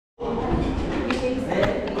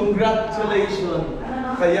Congratulations!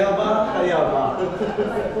 Kaya ba? Kaya ba?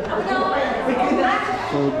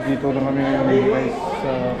 So, dito na kami guys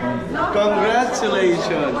sa...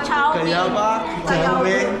 Congratulations! Kaya ba?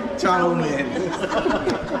 Chowmin! Chowmin!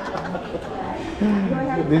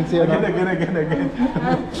 Din siya na? Again.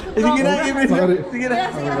 Sige na, sige na.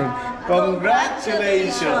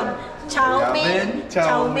 Congratulations! Chowmin!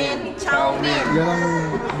 Chowmin! Chowmin! Yan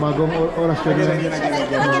ang bagong orasyon niya.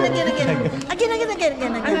 Again.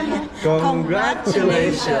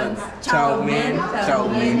 Congratulations! Chowmin!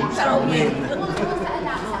 Chowmin! Chowmin!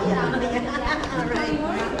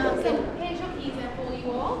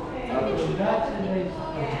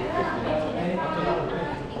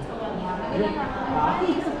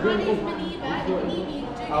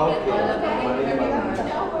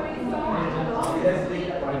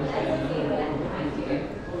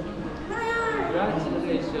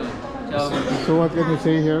 So what can you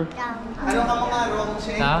say here? Ano ka mga wrong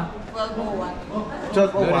say? Very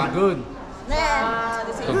good.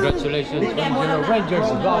 Congratulations, Engineer Rangers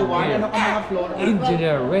Blood Gear.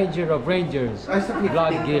 Engineer Ranger of Rangers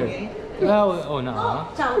Blood Gear. Oh, na.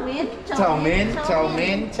 Chowmin! Chowmin!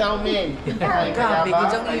 Chowmin! Chowmin! Grabe,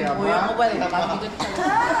 gujang ibo yung mobile.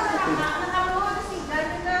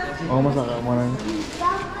 Oh, masaka mo na.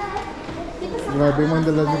 Grabe man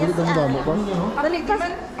dala ni kulit ang damo pa. Balikas.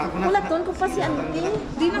 Wala doon ko pa si Auntie.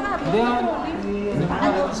 Di na nga.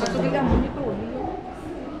 Ano? Sa tubigan mo nito.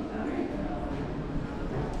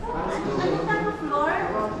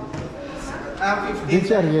 Din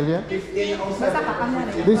si Ariel ya? Din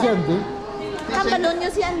si Andy? Kambalon niyo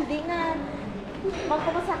si Andy nga.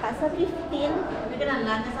 Magpapasa ka sa 15.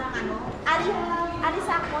 Nagkanalan na sa ano? Ari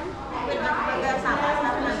sakon. Pwede magpapasaka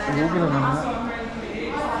sa nalan. Sige lang naman.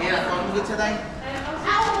 Yeah, good sa tayo.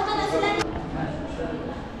 Ito na sila.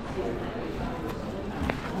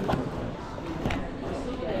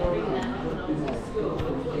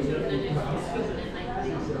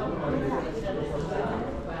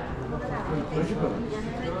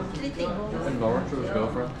 Lower to his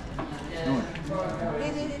girlfriend.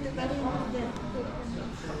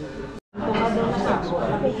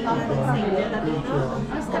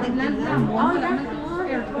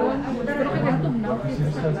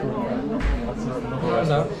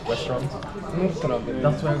 Restaurant.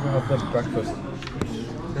 That's where we have the breakfast.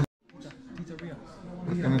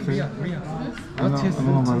 Ano say?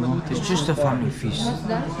 It's just a family feast.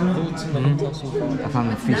 A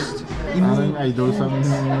family feast. Ang idol sa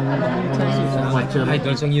watcher.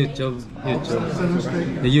 Idol sa YouTube.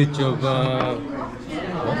 The YouTube.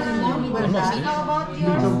 I'm not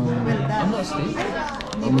Steve.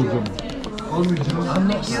 Medium.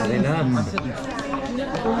 I'm not Steve.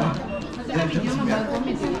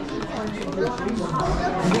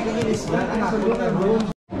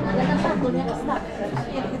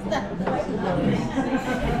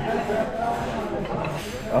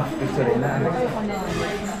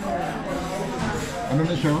 Ano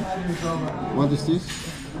na siya? What is this?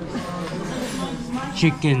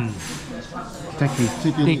 Chicken. Chicken.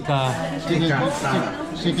 Tikka.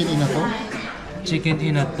 Chicken inato? Chicken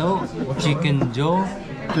inato. Chicken Joe.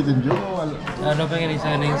 Chicken Joe? Ano pa nga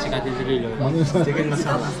isa na yung sikat sa Rilo? Chicken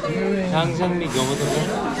masala. Hanggang may gawa to ba?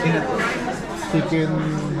 Chicken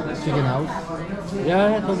house?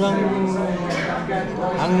 Yeah, ito lang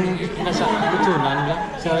ang nasa kutunan lang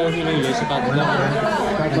sa Iloilo sa Katla.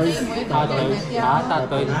 Tatoy.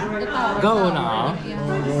 Gawa na ako.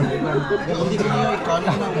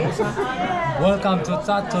 Welcome to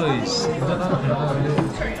Tatoys.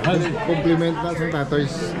 Compliment na sa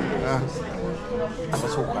Tatoys.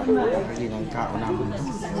 Masuka. Hindi nang kao namin.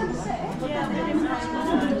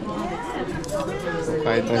 So,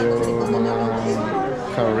 kahit tayo mga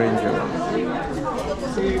Car Ranger.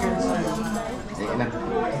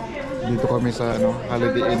 Dito kami sa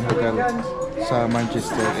Holiday Inn Hotel sa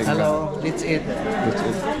Manchester, England. Hello, let's eat. That's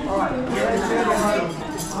it.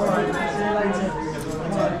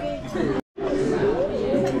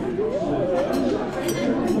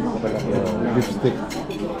 Beef stick.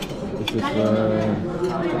 This is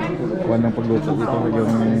kuha ng pagluto dito,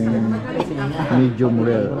 yung medium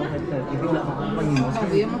rare.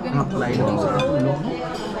 Apply na sa ulo.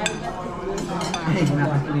 Ay,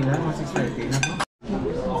 nakakulila. Masiswerte na po.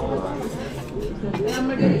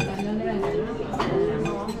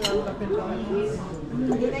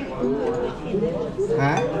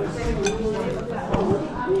 Ha?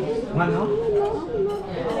 Ano?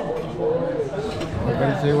 Can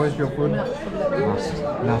you say what's your food?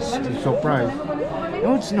 Nasty. Surprise.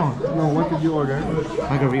 No, it's not. No, what did you order?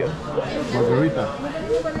 Margarita. Margarita.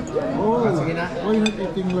 Oh, Sige na. why you not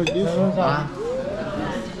eating like this?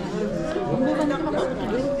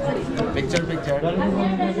 Picture.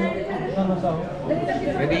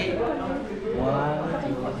 Ready? One.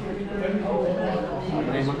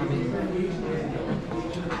 Prema kami.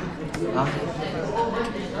 Ah.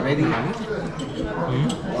 Ready?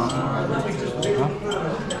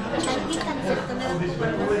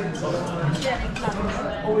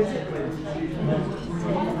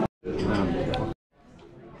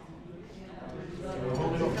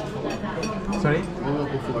 Sorry? Royal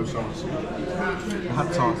buffalo sauce.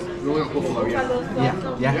 Hot sauce. Royal buffalo, yeah.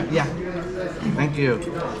 Yeah. Thank you.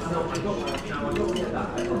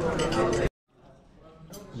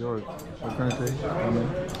 George, what can I say? I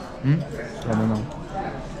don't know.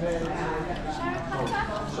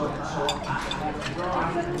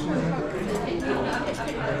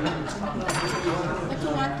 What you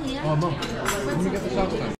want here? Oh, Mom. Let me get the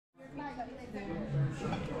sauce then.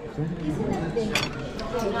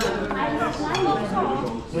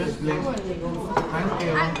 Yes, please. Thank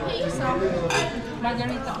you.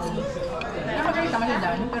 Margarita. Margarita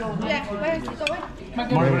masyadaan, pero...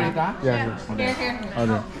 Margarita? Yeah.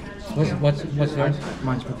 Other. What's yours?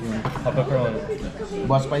 Munch pa yun. Pepperoni.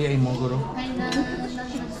 Boss pa yung mo, guro.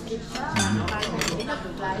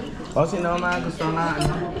 O, sino mga gusto nga?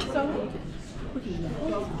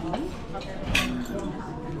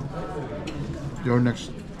 You're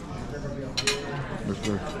next. Let's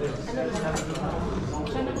go.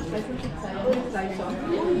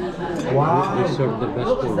 Wow! They serve the best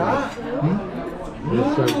for you. They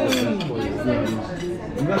serve the best for you.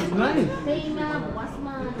 That's nice.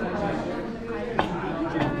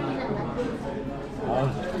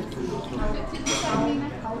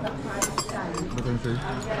 What can I say?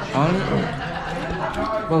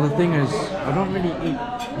 Well, the thing is, I don't really eat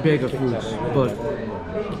bigger foods, but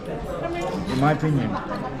in my opinion,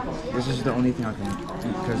 this is the only thing I can eat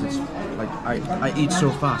because it's like I eat so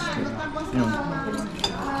fast, you know.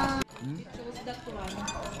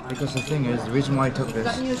 Because the thing is, the reason why I took this,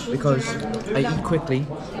 because I eat quickly,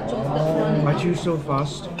 I chew so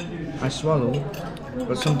fast, I swallow,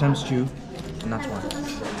 but sometimes chew, and that's why.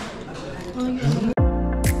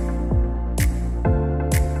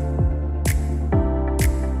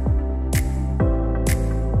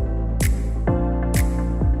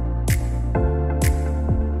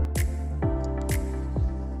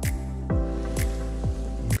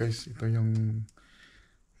 Guys, ito yung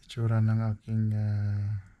itsura ng aking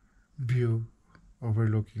view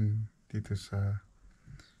overlooking dito sa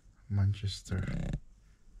Manchester,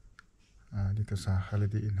 dito sa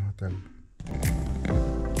Holiday Inn Hotel.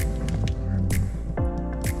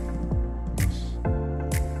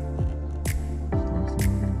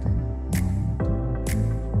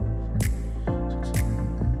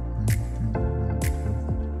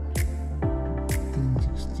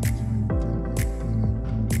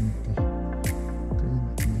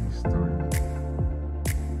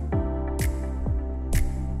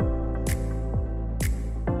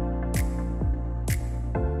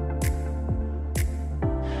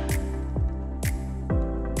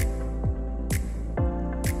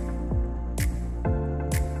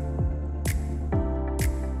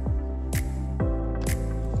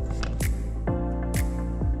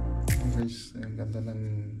 Guys, ang ganda ng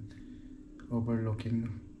overlooking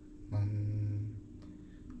ng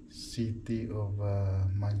City of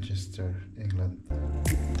Manchester, England.